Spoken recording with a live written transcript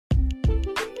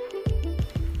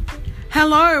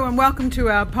Hello and welcome to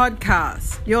our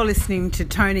podcast. You're listening to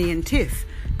Tony and Tiff,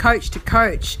 Coach to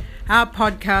Coach. Our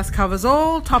podcast covers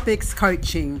all topics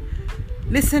coaching.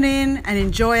 Listen in and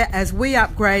enjoy it as we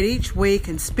upgrade each week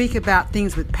and speak about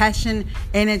things with passion,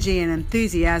 energy and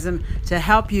enthusiasm to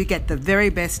help you get the very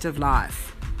best of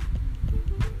life.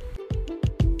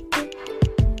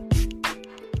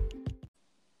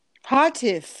 Hi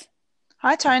Tiff.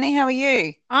 Hi Tony, how are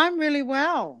you? I'm really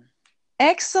well.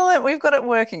 Excellent, we've got it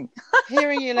working.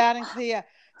 Hearing you loud and clear.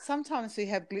 Sometimes we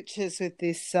have glitches with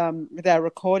this, with our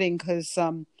recording because,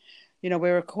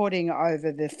 we're recording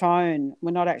over the phone. We're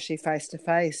not actually face to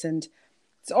face, and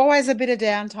it's always a bit of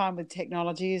downtime with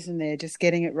technology, isn't there? Just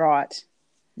getting it right.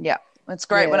 Yeah, it's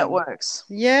great when it works.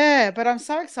 Yeah, but I'm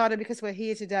so excited because we're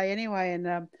here today anyway,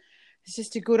 and it's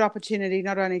just a good opportunity,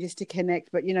 not only just to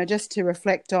connect, but just to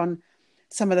reflect on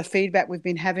some of the feedback we've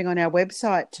been having on our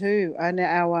website too, and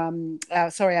our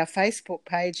Facebook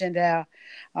page and our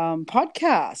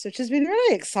podcast, which has been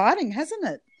really exciting, hasn't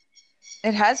it?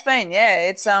 It has been, yeah.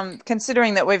 It's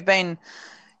considering that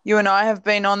you and I have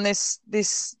been on this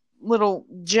little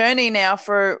journey now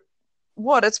for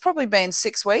what? It's probably been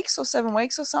 6 weeks or 7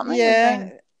 weeks or something.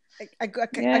 Yeah, a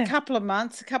couple of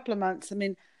months. I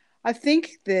mean, I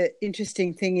think the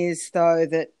interesting thing is though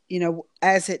that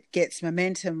as it gets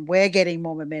momentum, we're getting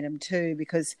more momentum too,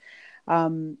 because,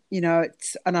 and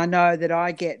I know that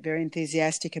I get very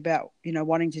enthusiastic about,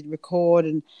 wanting to record,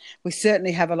 and we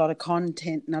certainly have a lot of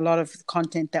content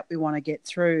that we want to get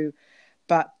through.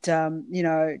 But,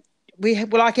 we're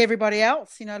like everybody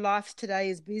else, life today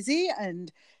is busy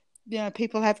and,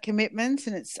 people have commitments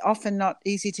and it's often not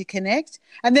easy to connect.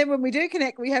 And then when we do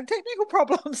connect, we have technical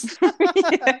problems.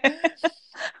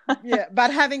 Yeah.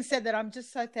 But having said that, I'm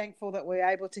just so thankful that we're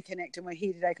able to connect and we're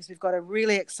here today because we've got a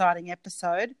really exciting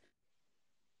episode.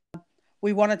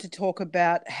 We wanted to talk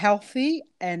about healthy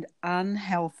and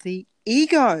unhealthy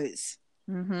egos.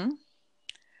 Mm-hmm.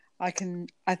 I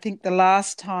think the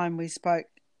last time we spoke,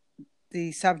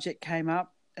 the subject came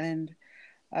up and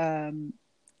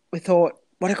we thought,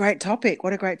 what a great topic,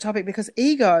 because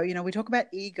ego, we talk about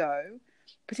ego,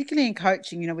 particularly in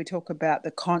coaching, we talk about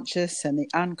the conscious and the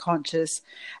unconscious,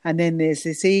 and then there's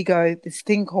this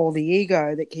thing called the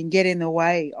ego that can get in the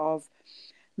way of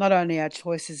not only our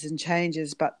choices and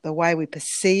changes, but the way we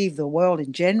perceive the world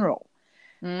in general.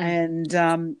 And,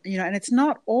 and it's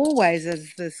not always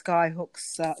as the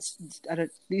Skyhooks,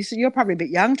 you're probably a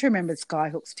bit young to remember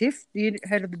Skyhooks, Tiff. You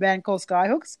heard of the band called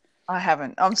Skyhooks? I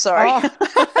haven't. I'm sorry. Oh,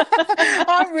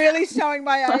 I'm really showing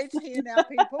my age here now,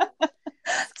 people.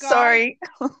 Sorry.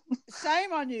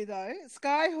 Shame on you, though.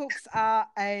 Skyhooks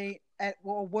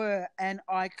were an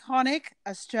iconic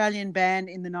Australian band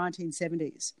in the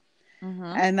 1970s. Mm-hmm.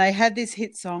 And they had this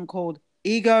hit song called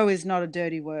Ego Is Not a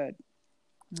Dirty Word.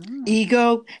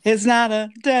 Ego is not a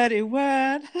dirty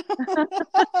word.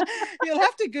 You'll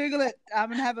have to Google it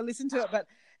and have a listen to it. But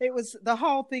the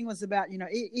whole thing was about,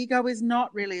 ego is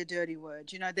not really a dirty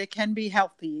word. There can be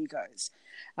healthy egos.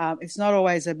 It's not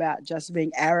always about just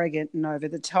being arrogant and over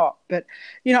the top. But,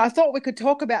 I thought we could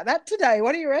talk about that today.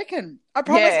 What do you reckon? I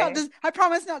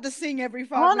promise not to sing every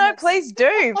 5 minutes. Oh, no, please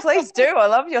do. Please do. I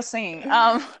love your singing.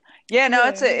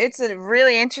 It's a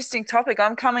really interesting topic.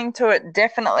 I'm coming to it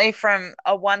definitely from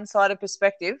a one-sided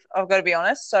perspective, I've got to be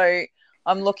honest. So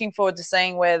I'm looking forward to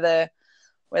seeing where the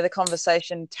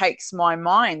conversation takes my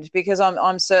mind, because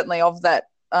I'm certainly of that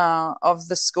of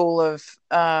the school of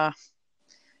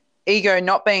ego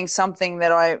not being something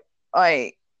that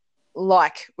I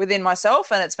like within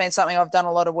myself, and it's been something I've done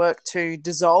a lot of work to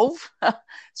dissolve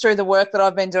through the work that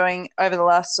I've been doing over the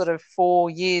last sort of 4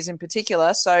 years in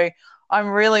particular. So I'm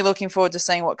really looking forward to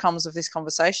seeing what comes of this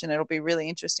conversation. It'll be really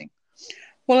interesting.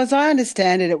 Well, as I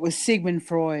understand it, it was Sigmund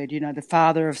Freud, the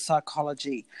father of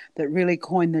psychology, that really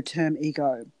coined the term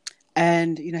ego.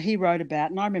 And, he wrote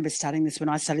about, and I remember studying this when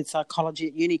I studied psychology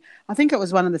at uni. I think it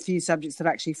was one of the few subjects that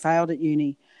actually failed at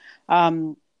uni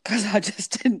because I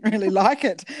just didn't really like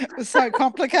it. It was so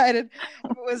complicated.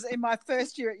 It was in my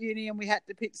first year at uni and we had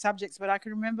to pick subjects, but I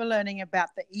can remember learning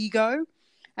about the ego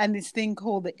and this thing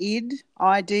called the id,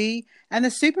 and the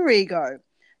superego.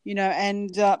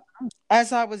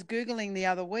 As I was Googling the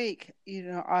other week,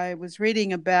 I was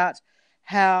reading about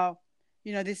how,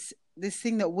 this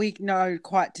thing that we know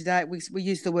quite today, we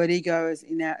use the word ego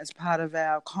as part of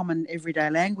our common everyday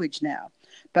language now.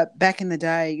 But back in the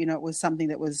day, it was something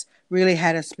that really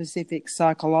had a specific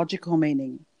psychological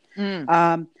meaning.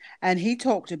 And he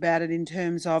talked about it in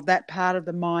terms of that part of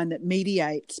the mind that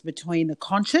mediates between the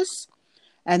conscious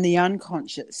and the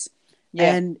unconscious.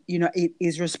 Yeah. And, it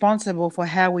is responsible for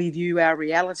how we view our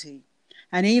reality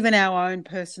and even our own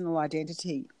personal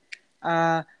identity.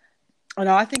 And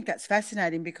I think that's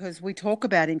fascinating because we talk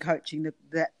about in coaching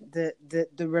the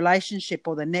relationship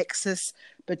or the nexus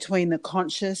between the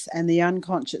conscious and the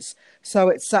unconscious. So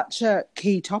it's such a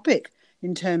key topic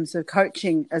in terms of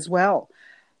coaching as well.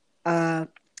 And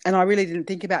I really didn't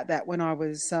think about that when I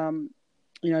was, when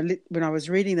I was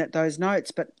reading those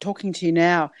notes. But talking to you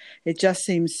now, it just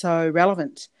seems so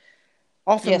relevant.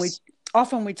 Often we Yes.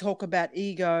 often we talk about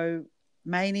ego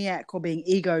maniac or being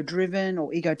ego driven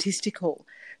or egotistical.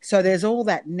 So there's all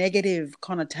that negative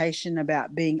connotation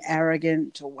about being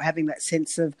arrogant or having that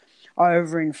sense of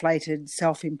overinflated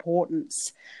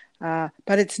self-importance. But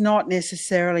it's not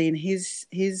necessarily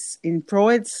in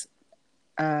Freud's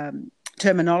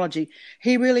terminology.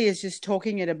 He really is just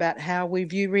talking it about how we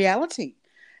view reality.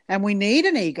 And we need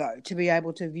an ego to be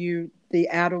able to view the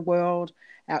outer world,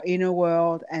 our inner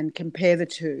world, and compare the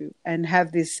two and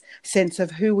have this sense of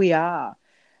who we are,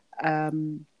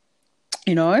 you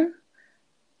know,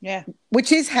 Yeah.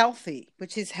 which is healthy,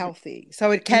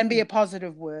 So it can be a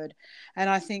positive word. And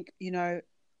I think,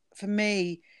 for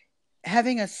me,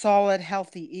 having a solid,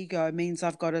 healthy ego means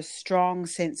I've got a strong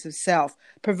sense of self,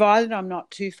 provided I'm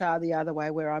not too far the other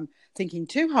way where I'm thinking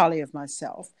too highly of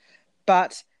myself.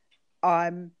 But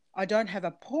I don't have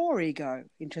a poor ego,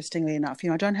 interestingly enough.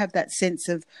 I don't have that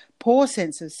poor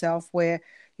sense of self where,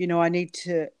 I need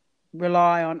to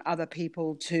rely on other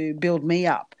people to build me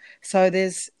up. So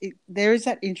there is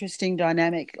that interesting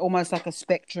dynamic, almost like a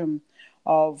spectrum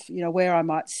of, where I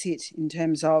might sit in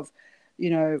terms of,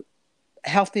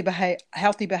 healthy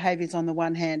behaviors on the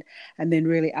one hand, and then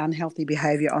really unhealthy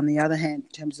behavior on the other hand, in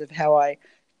terms of how I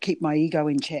keep my ego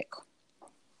in check.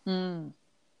 Mm.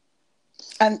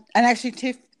 And actually,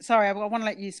 Tiff, sorry, I want to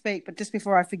let you speak, but just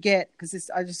before I forget, because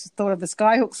I just thought of the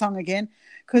Skyhook song again,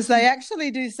 because they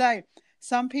actually do say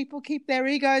some people keep their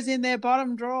egos in their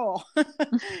bottom drawer.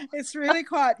 It's really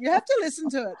quite. You have to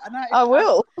listen to it, and I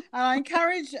will. I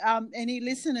encourage any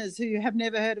listeners who have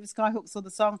never heard of Skyhooks or the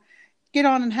song, get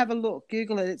on and have a look,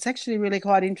 Google it. It's actually really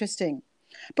quite interesting.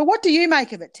 But what do you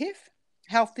make of it, Tiff?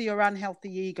 Healthy or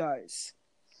unhealthy egos?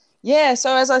 Yeah,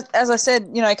 so as I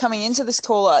said, coming into this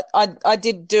call, I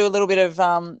did do a little bit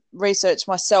of research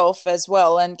myself as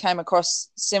well, and came across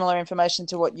similar information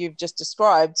to what you've just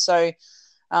described. So,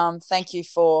 thank you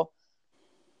for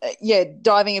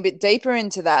diving a bit deeper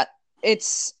into that.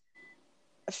 It's,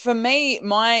 for me,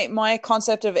 my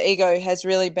concept of ego has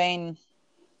really been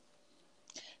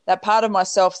that part of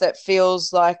myself that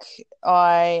feels like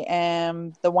I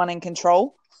am the one in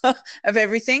control of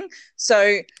everything.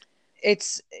 So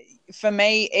it's, for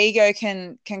me, ego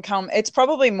can come, it's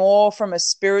probably more from a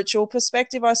spiritual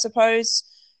perspective, I suppose,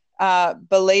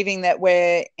 believing that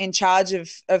we're in charge of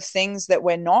things that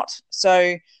we're not.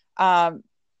 So I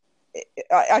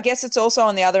guess it's also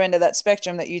on the other end of that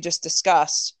spectrum that you just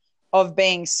discussed, of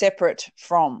being separate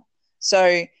from.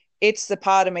 So it's the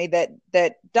part of me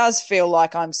that does feel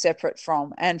like I'm separate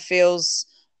from, and feels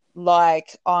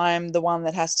like I'm the one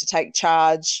that has to take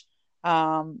charge,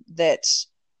 that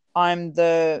I'm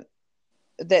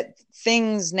that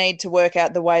things need to work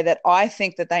out the way that I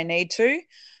think that they need to.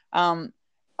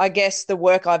 I guess the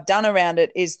work I've done around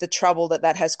it is the trouble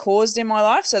that has caused in my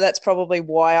life. So that's probably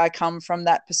why I come from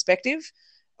that perspective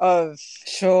of,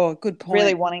 sure, good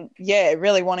point.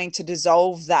 really wanting to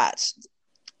dissolve that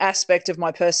aspect of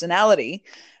my personality,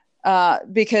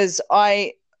 because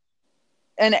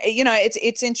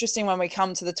it's interesting when we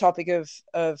come to the topic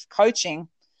of coaching,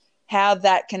 how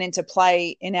that can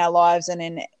interplay in our lives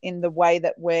and in the way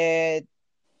that we're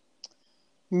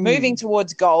moving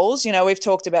towards goals. We've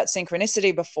talked about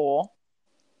synchronicity before.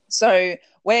 So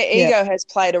where ego has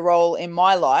played a role in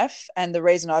my life, and the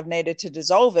reason I've needed to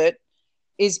dissolve it,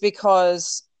 is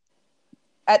because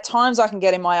at times I can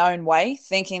get in my own way,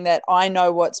 thinking that I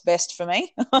know what's best for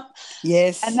me.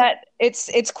 Yes. And that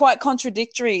it's quite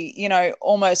contradictory,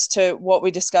 almost to what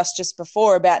we discussed just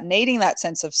before about needing that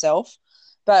sense of self.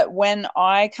 But when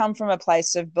I come from a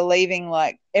place of believing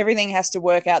like everything has to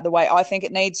work out the way I think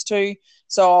it needs to,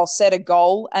 so I'll set a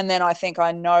goal, and then I think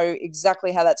I know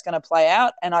exactly how that's going to play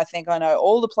out, and I think I know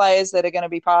all the players that are going to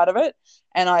be part of it,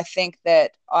 and I think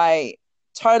that I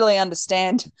totally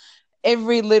understand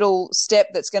every little step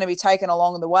that's going to be taken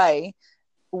along the way.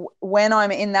 When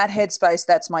I'm in that headspace,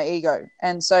 that's my ego.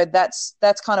 And so that's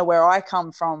kind of where I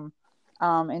come from,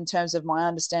 in terms of my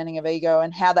understanding of ego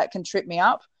and how that can trip me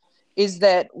up, is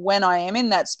that when I am in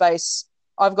that space,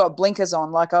 I've got blinkers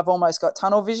on, like I've almost got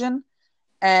tunnel vision,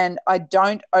 and I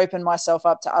don't open myself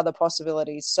up to other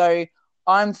possibilities. So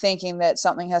I'm thinking that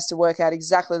something has to work out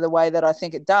exactly the way that I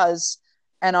think it does,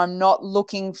 and I'm not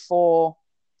looking for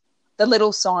the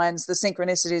little signs, the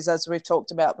synchronicities, as we've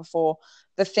talked about before,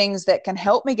 the things that can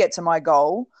help me get to my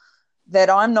goal that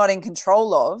I'm not in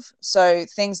control of. So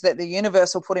things that the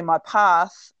universe will put in my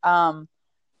path,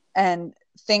 and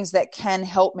things that can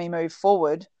help me move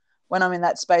forward. When I'm in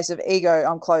that space of ego,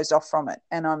 I'm closed off from it,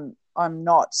 and I'm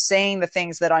not seeing the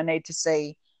things that I need to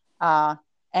see.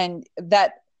 And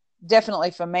that definitely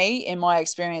for me, in my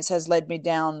experience, has led me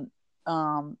down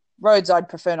roads I'd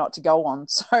prefer not to go on.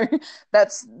 So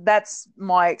that's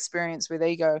my experience with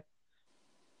ego.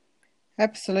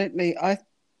 Absolutely. I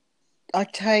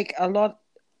take a lot,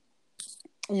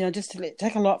 just to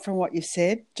take a lot from what you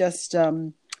said, just,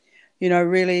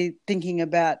 really thinking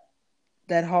about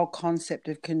that whole concept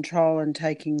of control and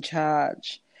taking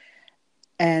charge.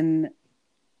 And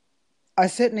I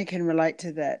certainly can relate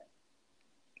to that.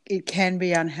 It can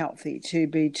be unhealthy to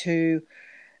be too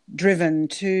driven,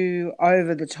 too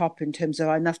over the top in terms of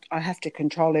I have to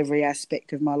control every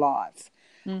aspect of my life.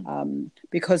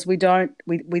 Because we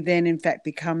then in fact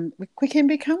we can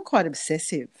become quite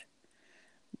obsessive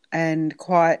and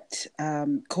quite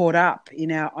caught up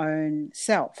in our own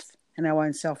self and our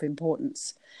own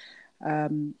self-importance,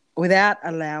 without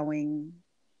allowing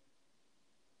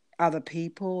other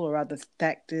people or other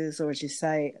factors, or as you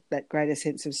say, that greater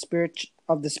sense of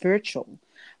the spiritual.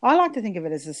 I like to think of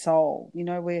it as a soul.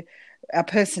 We're our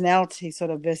personality sort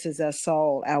of versus our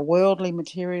soul, our worldly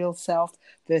material self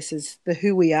versus the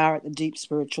who we are at the deep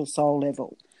spiritual soul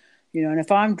level. And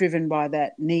if I'm driven by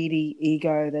that needy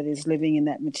ego that is living in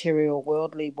that material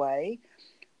worldly way,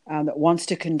 that wants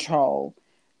to control,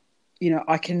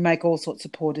 I can make all sorts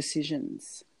of poor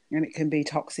decisions, and it can be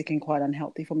toxic and quite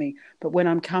unhealthy for me. But when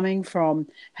I'm coming from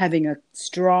having a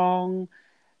strong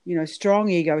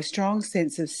ego, a strong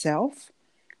sense of self,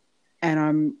 and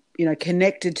I'm,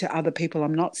 connected to other people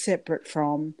I'm not separate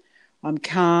from, I'm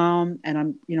calm, and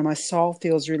I'm, my soul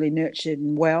feels really nurtured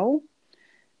and well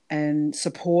and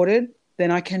supported,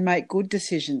 then I can make good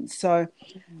decisions. So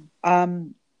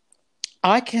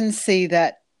I can see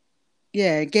that,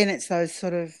 again, it's those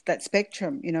sort of that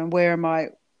spectrum, where am I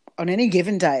on any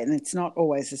given day? And it's not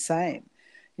always the same.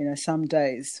 Some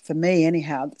days, for me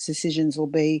anyhow, decisions will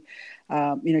be,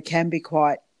 can be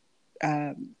quite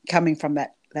coming from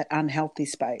that unhealthy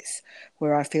space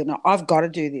where I feel, no, I've got to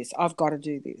do this. I've got to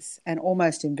do this. And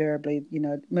almost invariably,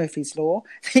 Murphy's Law,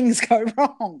 things go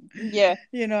wrong. Yeah.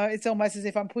 It's almost as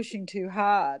if I'm pushing too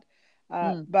hard.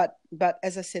 But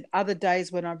as I said, other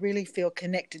days when I really feel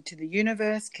connected to the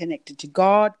universe, connected to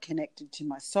God, connected to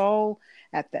my soul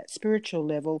at that spiritual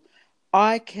level,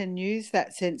 I can use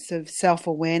that sense of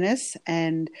self-awareness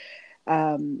and,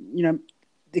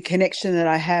 the connection that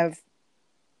I have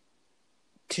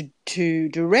to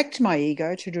direct my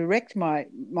ego, to direct my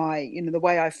the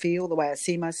way I feel, the way I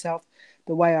see myself,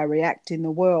 the way I react in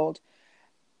the world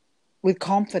with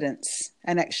confidence,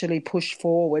 and actually push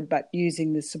forward, but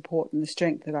using the support and the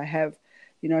strength that I have,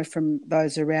 from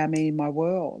those around me in my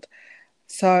world.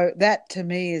 So that to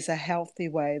me is a healthy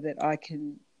way that I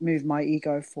can move my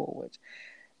ego forward.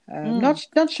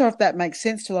 Not sure if that makes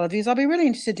sense to a lot of you. I'll be really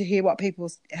interested to hear what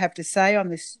people have to say on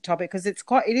this topic, because it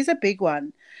is a big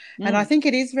one. And I think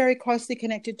it is very closely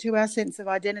connected to our sense of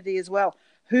identity as well,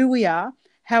 who we are,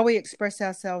 how we express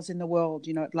ourselves in the world,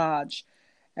 at large.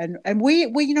 And we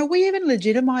even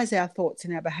legitimize our thoughts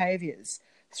and our behaviors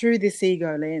through this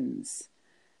ego lens,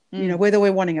 whether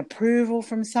we're wanting approval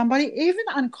from somebody, even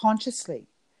unconsciously.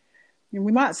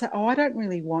 We might say, I don't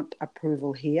really want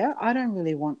approval here. I don't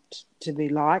really want to be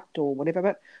liked or whatever.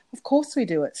 But of course we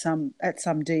do at some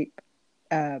deep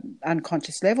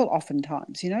unconscious level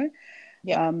oftentimes,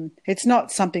 Yeah. It's not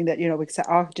something that, we can say,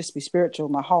 I'll just be spiritual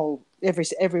my whole,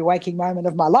 every waking moment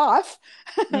of my life,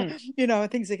 and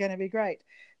things are going to be great.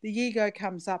 The ego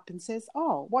comes up and says,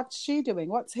 oh, what's she doing?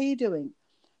 What's he doing?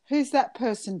 Who's that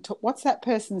person? What's that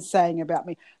person saying about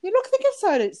me? Think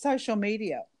of social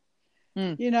media.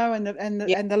 And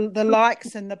the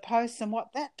likes and the posts and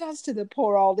what that does to the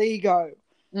poor old ego,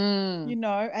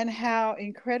 and how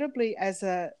incredibly as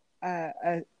a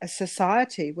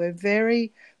society we're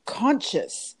very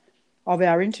conscious of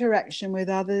our interaction with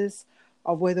others,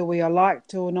 of whether we are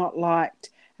liked or not liked,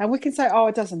 and we can say, oh,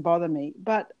 it doesn't bother me,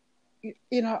 but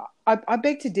I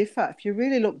beg to differ. If you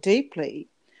really look deeply,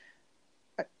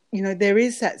 there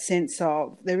is that sense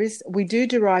of we do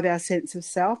derive our sense of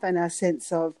self and our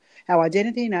sense of our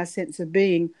identity and our sense of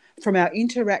being from our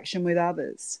interaction with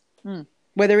others,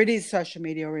 whether it is social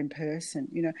media or in person,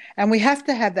 and we have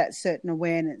to have that certain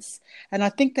awareness. And I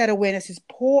think that awareness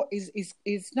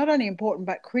is not only important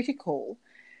but critical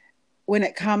when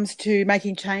it comes to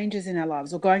making changes in our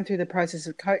lives or going through the process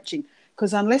of coaching,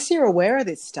 because unless you're aware of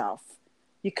this stuff,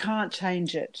 you can't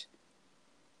change it.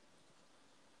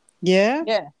 Yeah.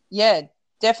 Yeah, yeah,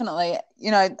 definitely.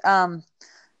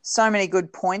 So many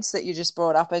good points that you just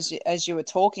brought up as you were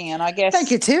talking, and I Thank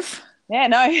guess, you, Tiff. yeah,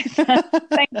 no,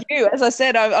 thank you. As I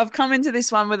said, I've come into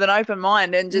this one with an open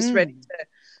mind and just ready Mm.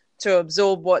 to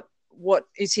absorb what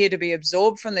is here to be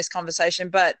absorbed from this conversation.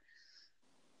 But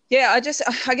yeah,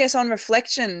 I guess on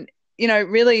reflection,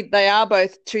 really they are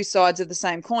both two sides of the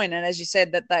same coin. And as you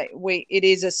said, that it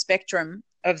is a spectrum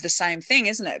of the same thing,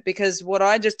 isn't it? Because what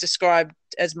I just described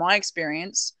as my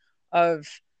experience of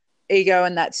ego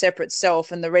and that separate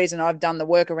self, and the reason I've done the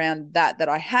work around that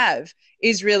I have,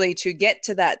 is really to get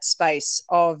to that space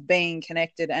of being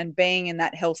connected and being in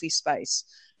that healthy space.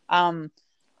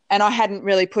 And I hadn't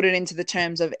really put it into the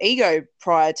terms of ego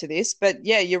prior to this, but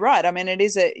yeah, you're right. I mean, it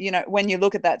is when you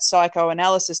look at that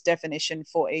psychoanalysis definition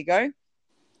for ego,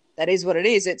 that is what it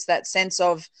is. It's that sense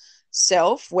of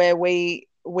self where we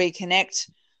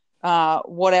connect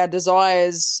what our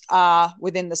desires are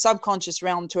within the subconscious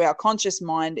realm to our conscious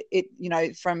mind.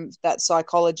 From that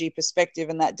psychology perspective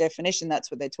and that definition, that's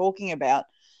what they're talking about.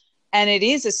 And it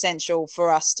is essential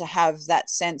for us to have that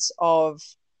sense of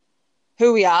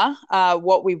who we are,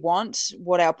 what we want,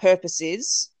 what our purpose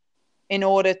is, in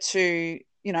order to,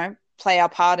 play our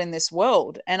part in this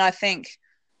world. And I think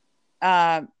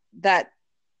that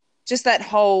just that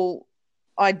whole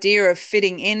idea of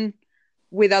fitting in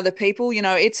with other people,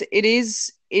 it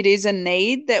is a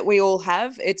need that we all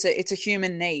have. It's a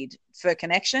human need for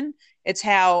connection. It's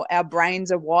how our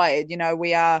brains are wired.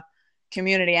 We are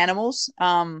community animals.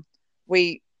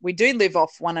 We do live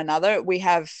off one another. We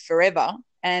have forever,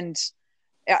 and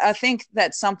I think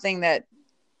that's something that,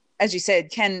 as you said,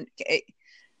 can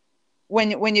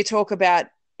when you talk about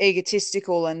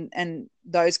egotistical and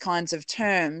those kinds of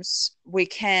terms, we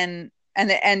can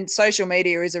and social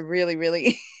media is a really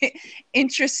really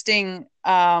interesting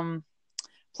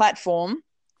platform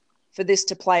for this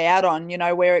to play out on.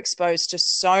 We're exposed to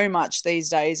so much these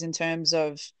days in terms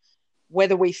of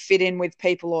whether we fit in with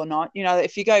people or not.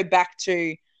 If you go back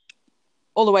to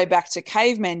all the way back to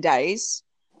caveman days,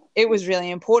 it was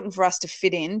really important for us to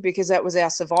fit in because that was our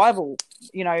survival.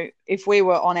 If we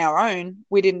were on our own,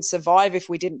 we didn't survive if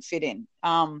we didn't fit in.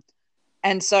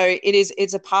 And so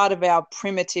it's a part of our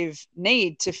primitive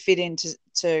need to fit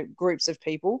into groups of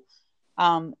people.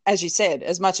 As you said,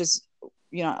 as much as,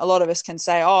 a lot of us can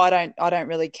say, oh, I don't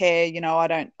really care. I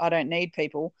don't need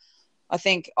people. I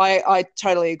think I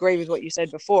totally agree with what you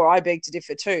said before. I beg to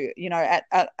differ too.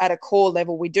 At a core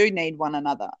level, we do need one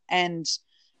another. And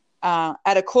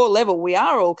at a core level, we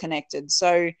are all connected.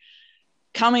 So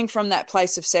coming from that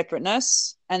place of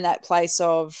separateness and that place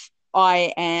of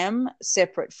I am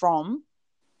separate from,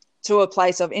 to a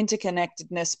place of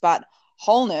interconnectedness but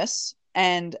wholeness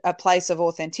and a place of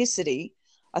authenticity,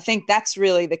 I think that's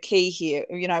really the key here.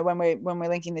 When we're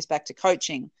linking this back to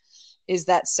coaching, is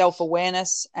that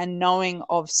self-awareness and knowing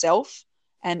of self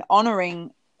and honoring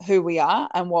who we are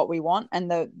and what we want and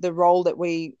the role that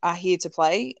we are here to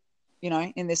play,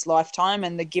 in this lifetime,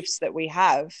 and the gifts that we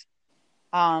have.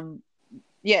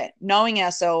 Knowing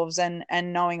ourselves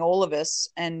and knowing all of us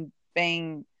and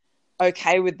being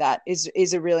okay with that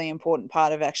is a really important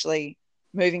part of actually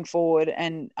moving forward.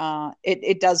 And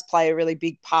it does play a really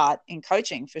big part in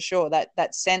coaching, for sure.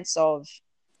 That sense of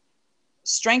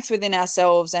strength within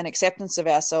ourselves and acceptance of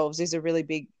ourselves is a really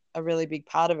big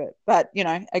part of it. But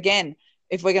again,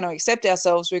 if we're going to accept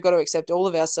ourselves, we've got to accept all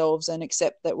of ourselves and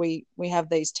accept that we have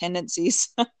these tendencies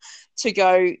to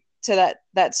go to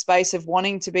that space of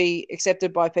wanting to be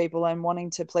accepted by people and wanting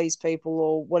to please people,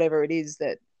 or whatever it is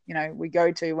that we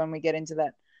go to when we get into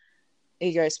that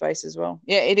ego space as well.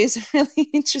 Yeah, it is a really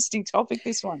interesting topic,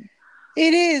 this one.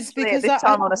 It is, Especially at because this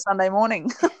time on a Sunday morning.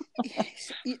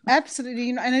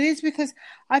 absolutely, and it is because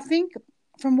I think,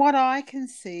 from what I can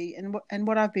see and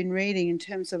what I've been reading in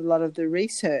terms of a lot of the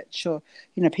research, or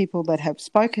people that have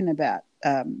spoken about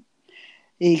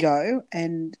ego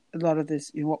and a lot of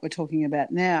this, what we're talking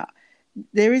about now,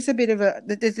 there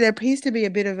appears to be a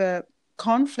bit of a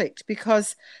conflict,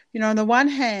 because on the one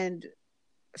hand,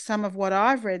 some of what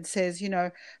I've read says,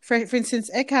 for instance,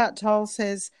 Eckhart Tolle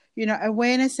says,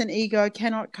 awareness and ego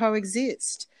cannot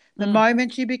coexist. The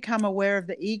moment you become aware of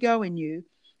the ego in you,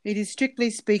 it is,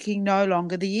 strictly speaking, no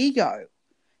longer the ego.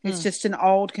 It's just an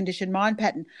old conditioned mind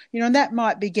pattern, and that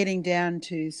might be getting down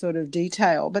to sort of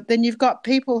detail. But then you've got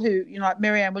people who, like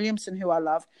Marianne Williamson, who I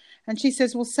love, and she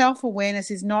says, well,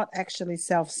 self-awareness is not actually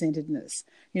self-centeredness.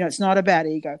 It's not about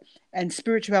ego, and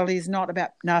spirituality is not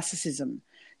about narcissism.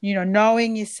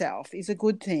 Knowing yourself is a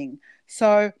good thing.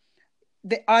 So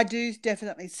I do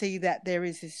definitely see that there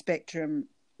is this spectrum.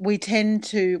 We tend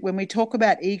to, when we talk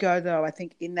about ego, though, I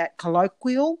think in that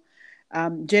colloquial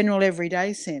general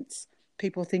everyday sense,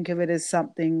 people think of it as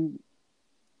something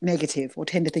negative or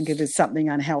tend to think of it as something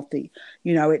unhealthy,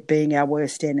 it being our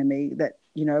worst enemy, that,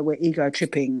 we're ego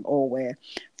tripping or we're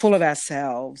full of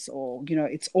ourselves, or,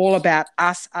 it's all about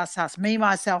us, me,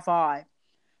 myself, I.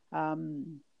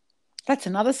 That's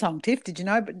another song, Tiff. Did you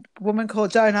know? But a woman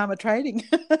called Joan Armour Trading.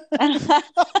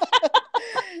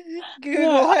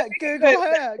 Google her. Google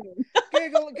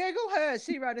her.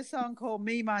 She wrote a song called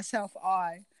 "Me, Myself,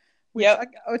 I," which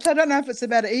I don't know if it's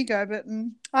about ego, but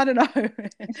I don't know.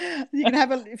 You can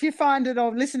have if you find it,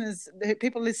 or listeners,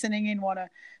 people listening in want to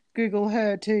Google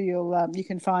her too. You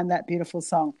can find that beautiful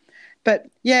song. But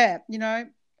yeah,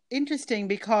 interesting,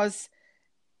 because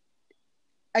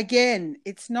again,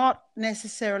 it's not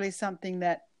necessarily something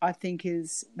that I think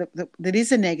is that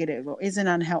is a negative or is an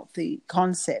unhealthy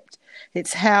concept.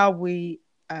 It's how we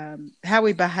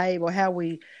behave, or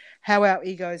how our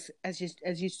egos,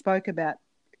 as you spoke about,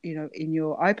 in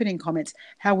your opening comments,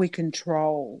 how we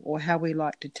control, or how we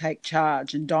like to take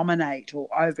charge and dominate, or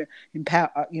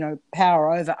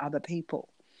power over other people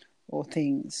or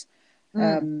things.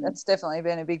 That's definitely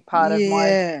been a big part of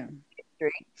my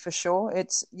history, for sure.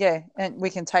 It's and we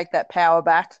can take that power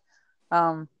back,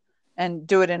 and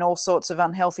do it in all sorts of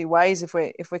unhealthy ways if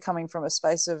we're coming from a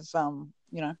space of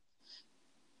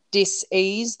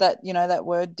dis-ease, that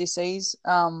word dis-ease.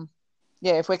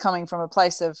 If we're coming from a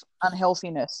place of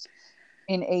unhealthiness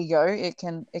in ego, it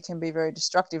can be very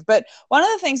destructive. But one of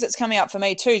the things that's coming up for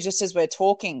me too, just as we're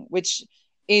talking, which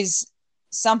is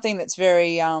something that's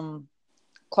very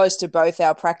close to both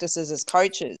our practices as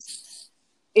coaches,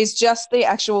 is just the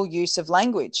actual use of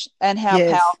language and how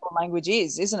powerful language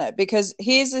is, isn't it? Because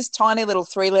here's this tiny little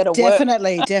 3-letter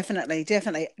word.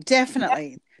 Definitely.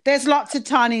 There's lots of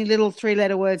tiny little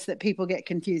 3-letter words that people get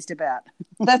confused about.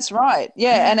 That's right.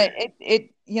 Yeah. And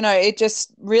it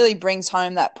just really brings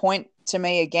home that point to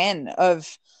me again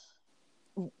of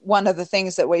one of the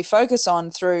things that we focus on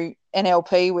through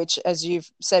NLP, which, as you've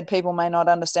said, people may not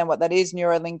understand what that is,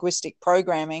 neuro-linguistic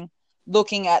programming,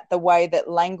 looking at the way that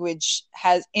language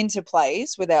has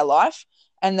interplays with our life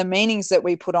and the meanings that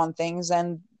we put on things,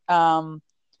 and the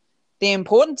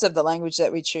importance of the language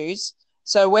that we choose.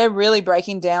 So we're really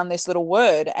breaking down this little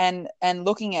word and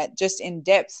looking at just in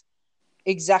depth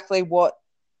exactly what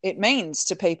it means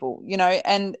to people,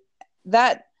 and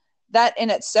that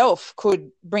in itself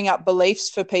could bring up beliefs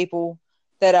for people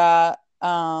that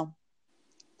are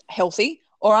healthy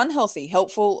or unhealthy,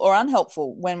 helpful or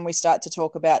unhelpful, when we start to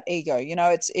talk about ego.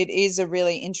 It is a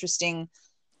really interesting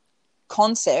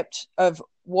concept of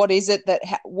what is it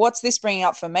what's this bringing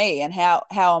up for me, and how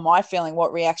am I feeling?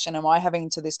 What reaction am I having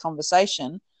to this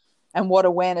conversation? And what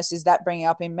awareness is that bringing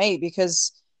up in me?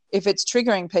 Because if it's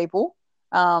triggering people,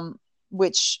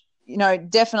 which,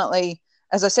 definitely,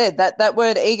 as I said, that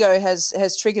word ego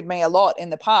has triggered me a lot in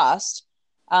the past,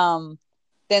 then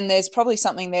there's probably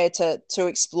something there to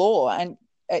explore. And,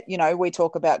 we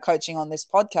talk about coaching on this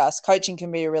podcast. Coaching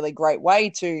can be a really great way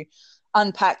to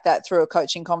unpack that through a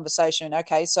coaching conversation.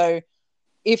 Okay, so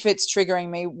if it's triggering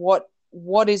me,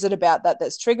 what is it about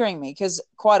that's triggering me? Because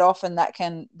quite often that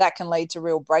can lead to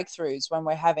real breakthroughs when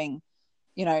we're having,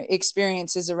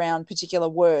 experiences around particular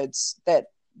words that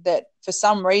for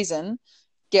some reason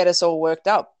get us all worked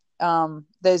up.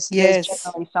 There's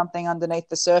generally something underneath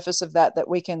the surface of that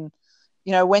we can,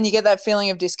 when you get that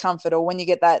feeling of discomfort, or when you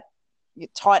get that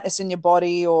tightness in your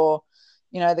body, or,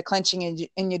 the clenching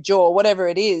in your jaw, whatever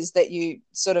it is that you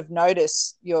sort of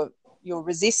notice you're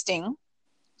resisting,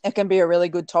 it can be a really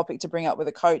good topic to bring up with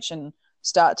a coach and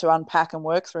start to unpack and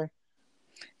work through.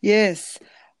 Yes.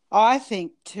 I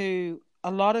think too, a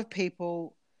lot of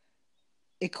people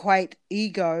equate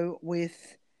ego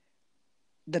with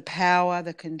the power,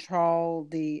 the control,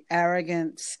 the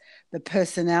arrogance, the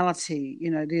personality,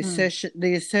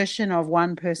 the assertion of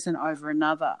one person over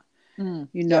another,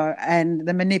 and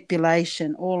the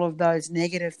manipulation, all of those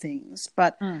negative things.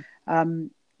 But,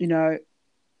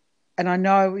 and I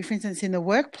know, for instance, in the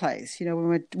workplace,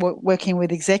 when we're working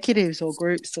with executives or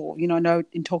groups, or, I know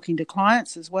in talking to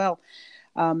clients as well,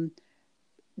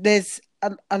 there's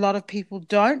a lot of people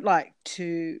don't like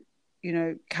to,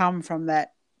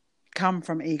 come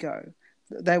from ego.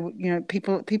 They,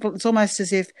 people, it's almost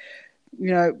as if,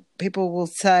 people will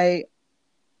say,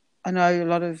 I know a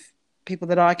lot of people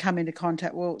that I come into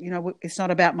contact, well, it's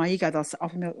not about my ego. They'll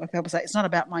often people say, it's not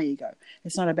about my ego.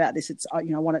 It's not about this. It's, I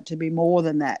want it to be more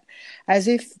than that, as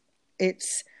if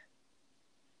it's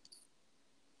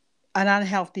an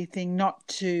unhealthy thing not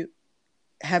to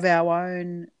have our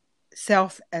own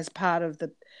self as part of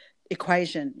the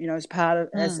equation, as part of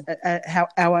as how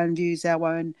our own views,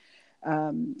 our own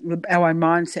our own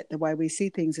mindset, the way we see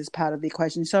things, as part of the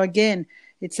equation. So again,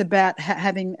 it's about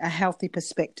having a healthy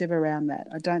perspective around that.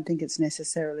 I don't think it's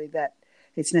necessarily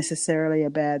a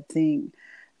bad thing.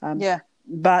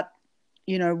 But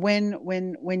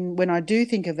when I do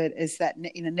think of it as that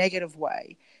in a negative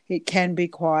way, it can be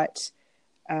quite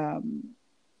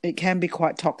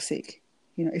toxic.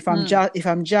 If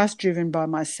I'm just driven by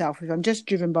myself, if I'm just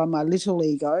driven by my little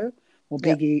ego or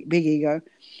big ego.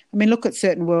 I mean, look at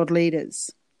certain world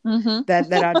leaders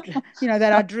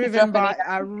that are driven by,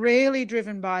 are really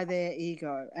driven by their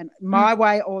ego and my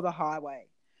way or the highway.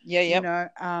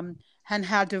 And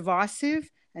how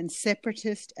divisive and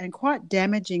separatist and quite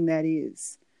damaging that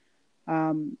is,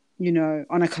 on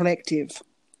a collective.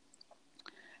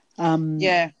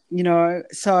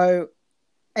 So,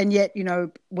 and yet,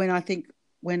 when I think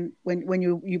when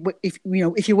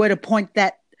if you were to point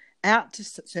that out to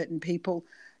certain people,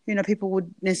 people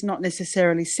would not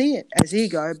necessarily see it as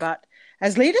ego, but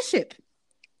as leadership.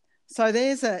 So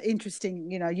there's an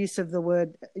interesting, use of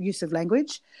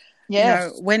language.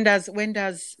 When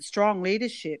does strong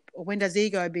leadership, or when does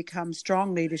ego become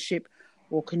strong leadership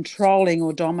or controlling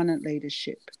or dominant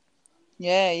leadership?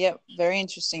 Yeah, very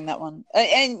interesting, that one.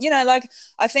 And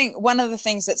I think one of the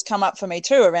things that's come up for me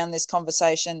too around this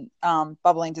conversation,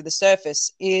 bubbling to the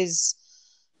surface, is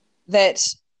that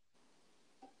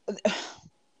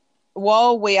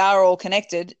while we are all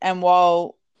connected, and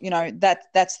while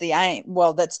that's the aim,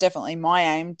 well, that's definitely my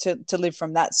aim, to live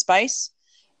from that space,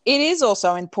 it is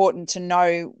also important to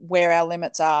know where our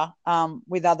limits are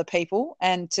with other people,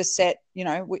 and to set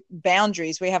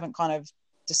boundaries. We haven't kind of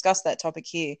discussed that topic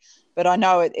here, but I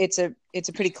know it's a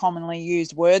pretty commonly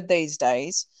used word these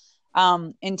days,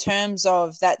 in terms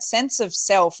of that sense of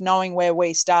self, knowing where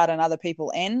we start and other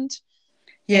people end.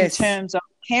 Yes. In terms of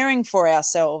caring for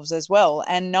ourselves as well,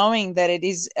 and knowing that it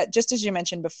is, just as you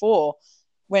mentioned before,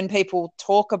 when people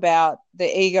talk about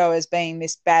the ego as being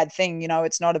this bad thing,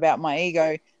 it's not about my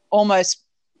ego, almost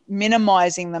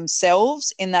minimizing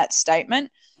themselves in that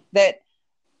statement, that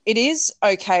it is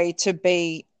okay to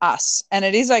be us, and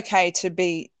it is okay to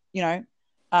be,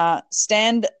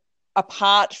 stand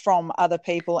apart from other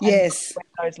people. Yes. And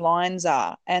where those lines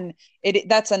are. And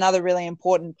that's another really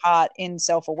important part in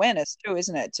self-awareness too,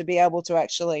 isn't it? To be able to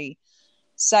actually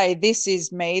say, this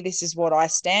is me, this is what I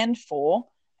stand for,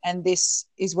 and this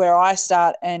is where I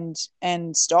start and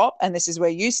stop, and this is where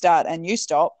you start and you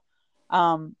stop.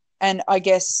 And I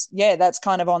guess, that's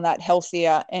kind of on that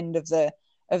healthier end of the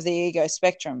ego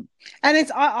spectrum.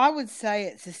 And I would say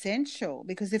it's essential,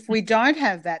 because if we don't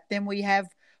have that, then we have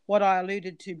what I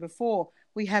alluded to before.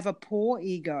 We have a poor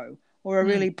ego, or a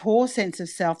really poor sense of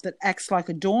self that acts like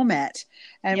a doormat,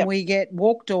 and we get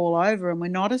walked all over, and we're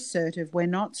not assertive, we're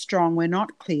not strong, we're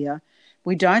not clear,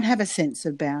 we don't have a sense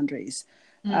of boundaries.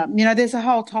 There's a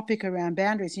whole topic around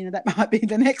boundaries. That might be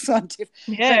the next one, Tiff.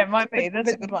 It might be.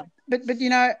 That's a good one. But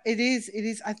it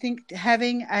is. I think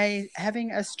having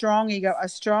a strong ego, a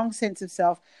strong sense of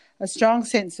self, a strong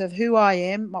sense of who I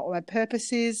am, what my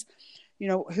purpose is,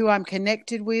 who I'm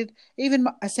connected with, even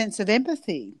a sense of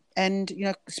empathy and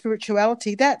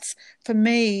spirituality. That's, for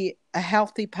me, a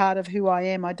healthy part of who I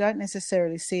am. I don't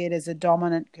necessarily see it as a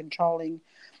dominant, controlling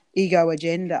ego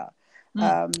agenda.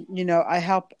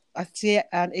 I see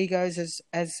our egos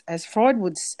as Freud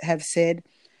would have said,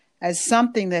 as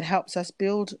something that helps us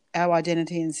build our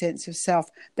identity and sense of self,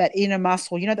 that inner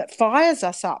muscle, that fires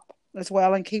us up as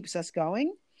well and keeps us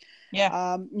going.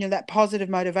 That positive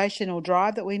motivational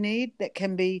drive that we need, that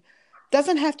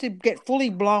doesn't have to get fully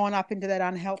blown up into that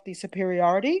unhealthy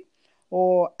superiority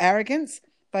or arrogance,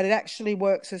 but it actually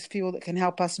works as fuel that can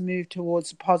help us move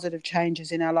towards positive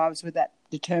changes in our lives with that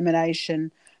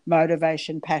determination,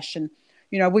 motivation, passion,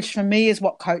 which for me is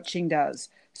what coaching does.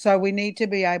 So we need to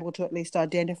be able to at least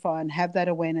identify and have that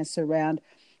awareness around,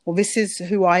 well, this is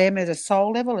who I am at a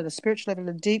soul level, at a spiritual level,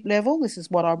 at a deep level. This is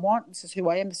what I want. This is who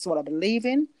I am. This is what I believe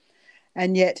in.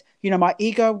 And yet, my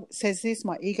ego says this,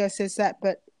 my ego says that,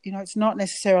 but, it's not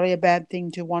necessarily a bad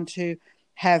thing to want to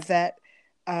have that,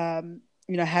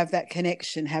 have that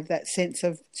connection, have that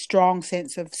strong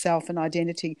sense of self and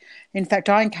identity. In fact,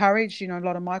 I encourage, a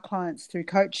lot of my clients through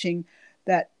coaching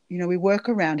that, we work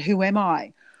around, who am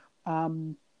I?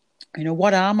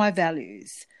 What are my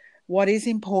values? What is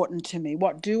important to me?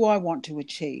 What do I want to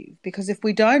achieve? Because if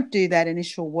we don't do that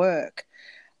initial work,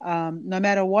 no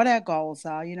matter what our goals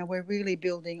are, we're really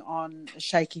building on a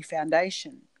shaky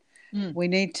foundation. We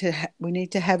need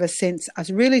to have a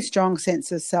really strong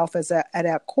sense of self at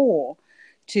our core,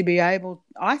 to be able,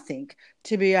 I think,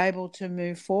 to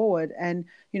move forward. And,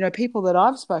 people that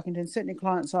I've spoken to, and certainly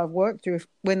clients I've worked through,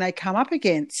 when they come up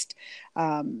against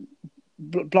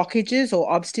blockages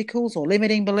or obstacles or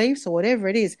limiting beliefs or whatever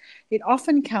it is, it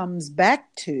often comes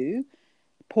back to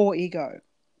poor ego,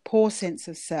 poor sense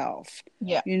of self,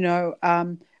 Yeah.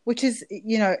 which is,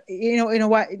 in a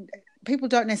way, people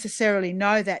don't necessarily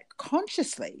know that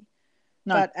consciously,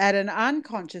 No. but at an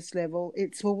unconscious level,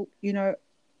 it's, well,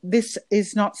 this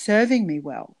is not serving me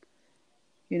well.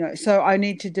 So I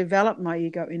need to develop my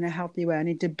ego in a healthy way. I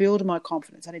need to build my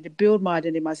confidence. I need to build my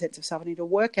identity, my sense of self. I need to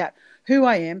work out who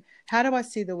I am. How do I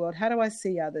see the world? How do I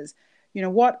see others?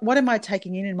 What am I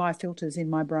taking in my filters in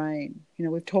my brain?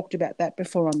 We've talked about that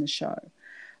before on the show.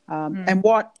 And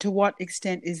to what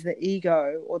extent is the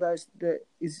ego, or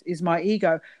is my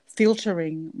ego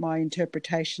filtering my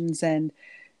interpretations and,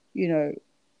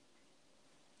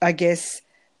 I guess,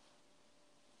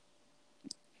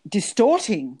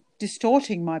 distorting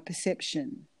my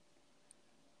perception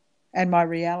and my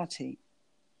reality.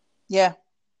 Yeah.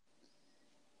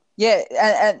 Yeah,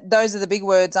 and those are the big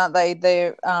words, aren't they?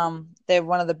 They're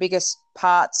one of the biggest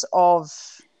parts of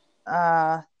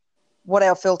what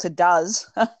our filter does.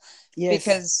 Yes.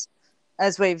 Because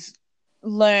as we've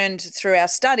learned through our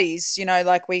studies,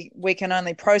 like we can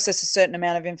only process a certain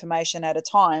amount of information at a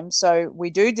time. So we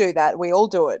do that. We all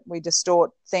do it. We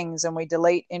distort things and we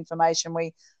delete information.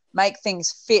 We make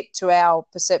things fit to our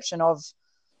perception of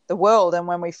the world. And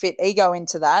when we fit ego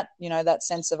into that, that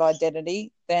sense of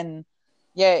identity, then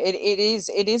yeah, it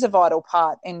is a vital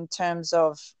part in terms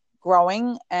of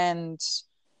growing and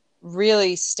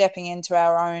really stepping into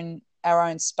our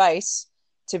own space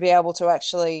to be able to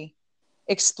actually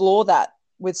explore that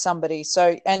with somebody.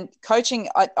 So, and coaching,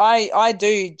 I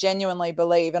do genuinely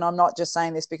believe, and I'm not just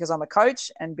saying this because I'm a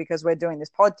coach and because we're doing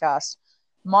this podcast,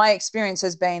 my experience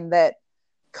has been that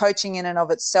coaching in and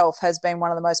of itself has been one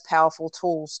of the most powerful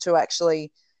tools to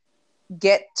actually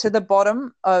get to the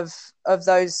bottom of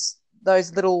those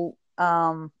little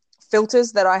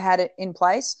filters that I had in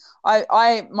place.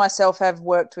 I myself have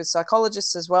worked with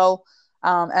psychologists as well,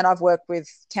 and I've worked with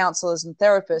counselors and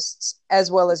therapists, as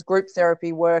well as group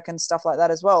therapy work and stuff like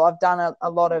that as well. I've done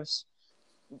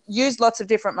used lots of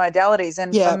different modalities,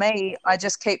 and for me, I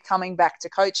just keep coming back to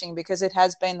coaching because it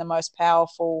has been the most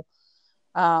powerful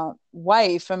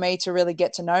way for me to really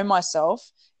get to know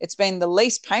myself. It's been the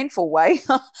least painful way,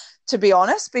 to be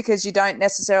honest, because you don't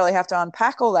necessarily have to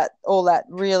unpack all that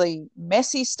really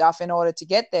messy stuff in order to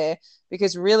get there,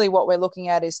 because really what we're looking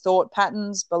at is thought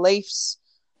patterns, beliefs.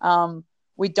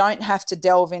 We don't have to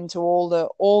delve into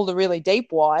all the really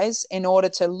deep whys in order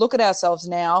to look at ourselves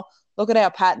now, look at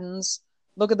our patterns,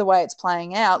 look at the way it's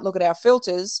playing out, look at our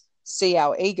filters, see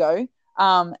our ego,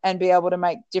 and be able to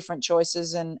make different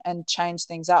choices and change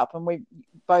things up. And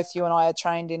both you and I are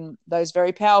trained in those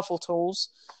very powerful tools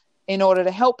in order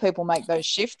to help people make those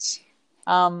shifts.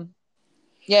 So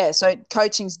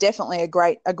coaching's definitely a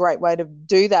great way to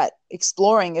do that,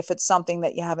 exploring if it's something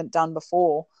that you haven't done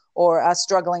before or are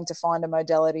struggling to find a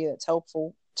modality that's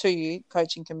helpful to you.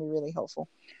 Coaching can be really helpful.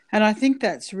 And I think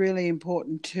that's really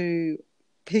important too,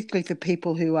 particularly for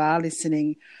people who are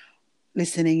listening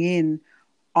in.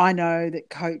 I know that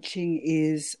coaching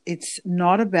it's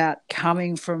not about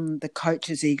coming from the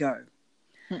coach's ego.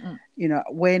 Mm-mm.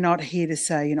 We're not here to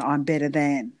say, I'm better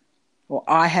than, or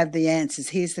I have the answers.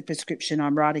 Here's the prescription.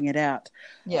 I'm writing it out.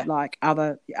 Yeah. Like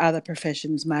other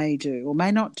professions may do or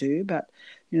may not do. But,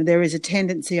 there is a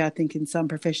tendency, I think, in some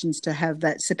professions to have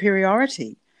that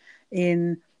superiority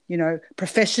in,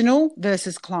 professional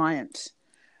versus client.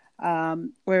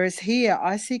 Whereas here,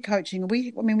 I see coaching.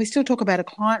 We still talk about a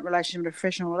client relationship, a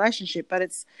professional relationship, but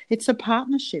it's a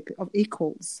partnership of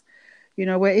equals.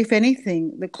 Where if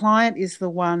anything, the client is the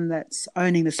one that's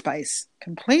owning the space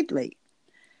completely,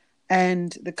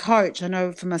 and the coach. I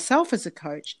know for myself as a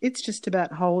coach, it's just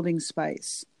about holding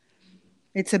space.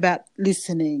 It's about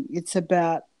listening. It's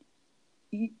about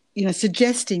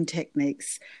suggesting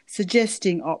techniques,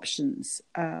 suggesting options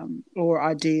or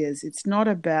ideas. It's not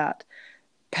about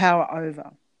power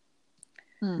over.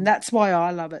 And that's why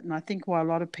I love it, and I think why a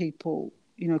lot of people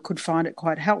could find it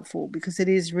quite helpful, because it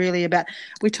is really about,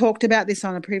 we talked about this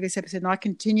on a previous episode, and I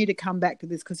continue to come back to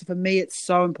this because for me it's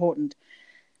so important.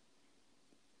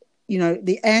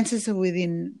 The answers are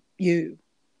within you.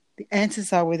 The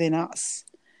answers are within us.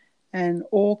 And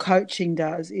all coaching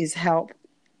does is help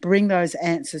bring those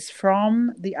answers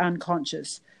from the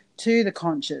unconscious to the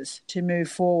conscious to move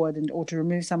forward or to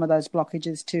remove some of those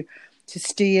blockages, to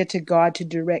steer, to guide, to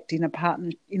direct in a partner,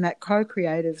 in that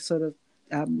co-creative sort of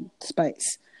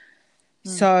space.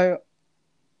 So,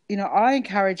 I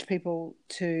encourage people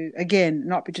to, again,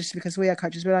 not just because we are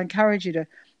coaches, but I encourage you to,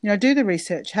 do the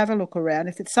research, have a look around.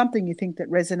 If it's something you think that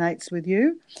resonates with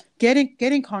you, get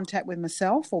in contact with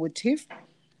myself or with Tiff.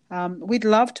 we'd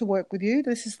love to work with you.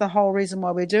 This is the whole reason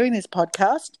why we're doing this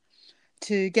podcast,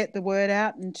 to get the word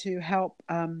out and to help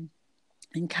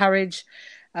encourage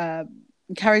uh,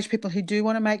 encourage people who do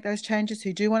want to make those changes,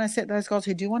 who do want to set those goals,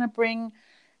 who do want to bring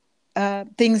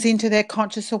things into their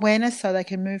conscious awareness so they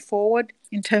can move forward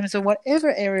in terms of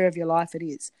whatever area of your life it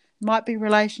is. It might be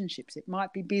relationships, it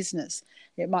might be business,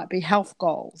 it might be health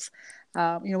goals.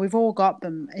 We've all got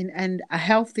them, and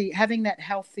having that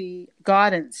healthy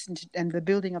guidance and the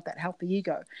building of that healthy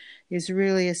ego is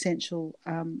really essential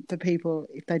for people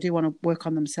if they do want to work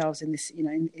on themselves in this,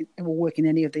 or work in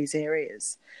any of these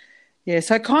areas. Yeah,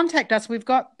 so contact us. We've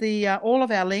got the all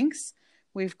of our links.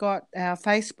 We've got our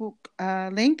Facebook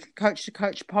link, Coach to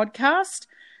Coach Podcast.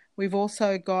 We've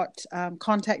also got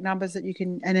contact numbers that you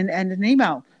can, and an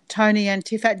email,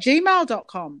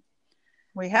 tonyandtiff@gmail.com.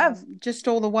 We have. Just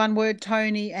all the one word,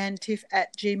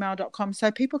 tonyandtiff@gmail.com,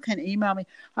 so people can email me.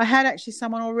 I had actually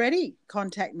someone already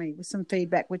contact me with some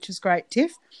feedback, which is great,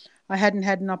 Tiff. I hadn't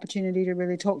had an opportunity to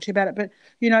really talk to you about it, but,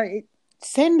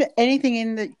 send anything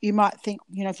in that you might think,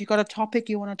 if you've got a topic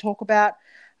you want to talk about,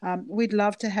 we'd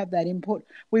love to have that input.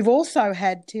 We've also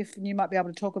had, Tiff, and you might be able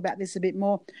to talk about this a bit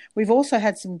more, we've also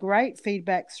had some great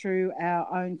feedback through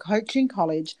our own coaching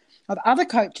college of other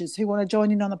coaches who want to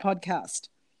join in on the podcast.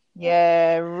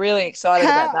 Yeah, really excited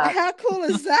about that. How cool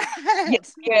is that?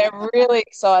 Yeah, really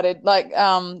excited.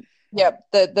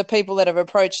 The people that have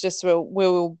approached us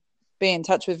will be in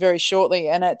touch with very shortly,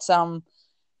 and it's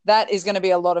that is going to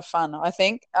be a lot of fun, I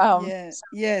think.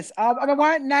 Yes. I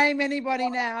won't name anybody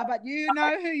now, but you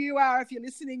know who you are if you're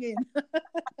listening in.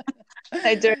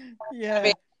 They do.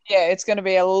 Yeah. It's going to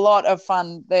be a lot of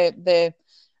fun. They're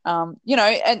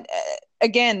and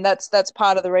again, that's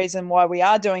part of the reason why we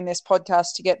are doing this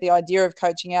podcast, to get the idea of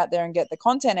coaching out there and get the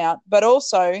content out. But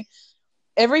also,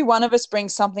 every one of us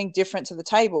brings something different to the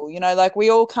table.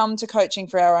 We all come to coaching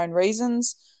for our own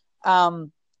reasons.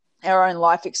 Our own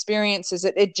life experiences.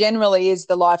 It generally is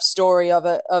the life story of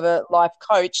a life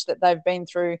coach that they've been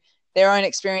through their own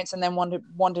experience and then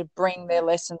want to bring their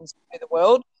lessons to the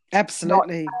world.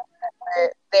 Absolutely.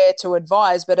 Not there to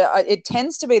advise, but it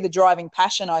tends to be the driving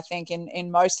passion, I think,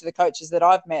 in most of the coaches that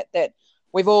I've met, that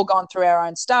we've all gone through our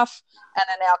own stuff and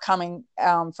are now coming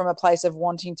from a place of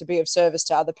wanting to be of service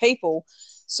to other people.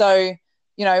 So,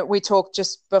 we talked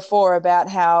just before about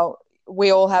how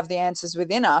we all have the answers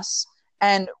within us,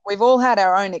 and we've all had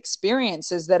our own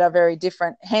experiences that are very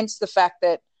different, hence the fact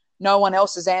that no one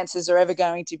else's answers are ever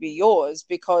going to be yours,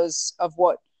 because of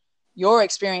what your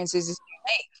experience is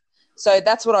unique. So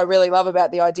that's what I really love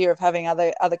about the idea of having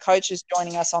other coaches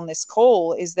joining us on this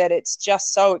call, is that it's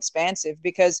just so expansive,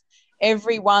 because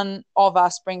every one of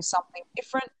us brings something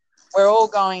different. We're all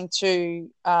going to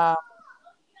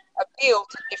appeal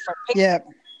to different people. Yeah.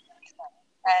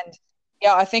 And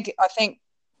I think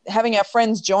having our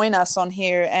friends join us on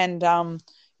here and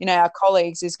our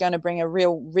colleagues is going to bring a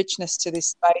real richness to this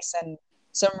space and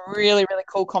some really, really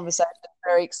cool conversations.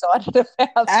 Very excited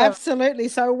about. Absolutely.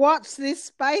 So watch this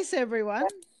space, everyone.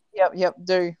 Yep,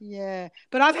 do. Yeah.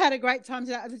 But I've had a great time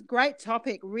today. It's a great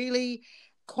topic, really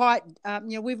quite,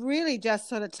 we've really just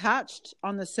sort of touched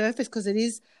on the surface, because it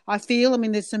is, I feel,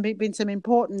 there's been some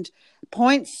important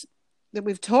points that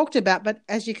we've talked about, but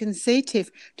as you can see, Tiff,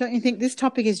 don't you think this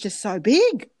topic is just so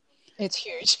big? It's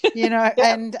huge. Yeah.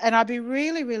 And I'd be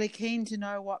really, really keen to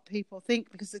know what people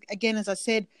think, because again, as I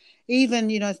said, even,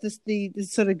 the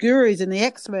sort of gurus and the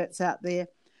experts out there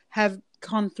have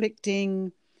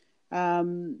conflicting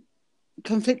views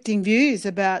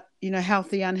about,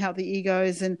 healthy, unhealthy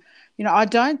egos. And,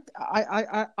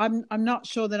 I'm not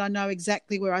sure that I know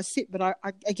exactly where I sit, but I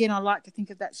like to think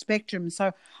of that spectrum.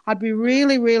 So I'd be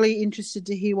really, really interested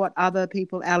to hear what other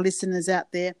people, our listeners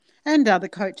out there and other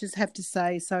coaches, have to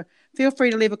say. So feel free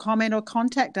to leave a comment or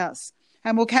contact us,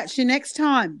 and we'll catch you next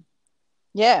time.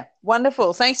 Yeah,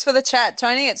 wonderful. Thanks for the chat,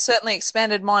 Tony. It certainly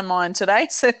expanded my mind today,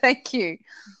 so thank you.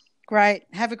 Great.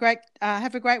 Have a great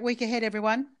week ahead,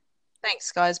 everyone.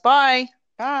 Thanks, guys. Bye.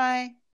 Bye.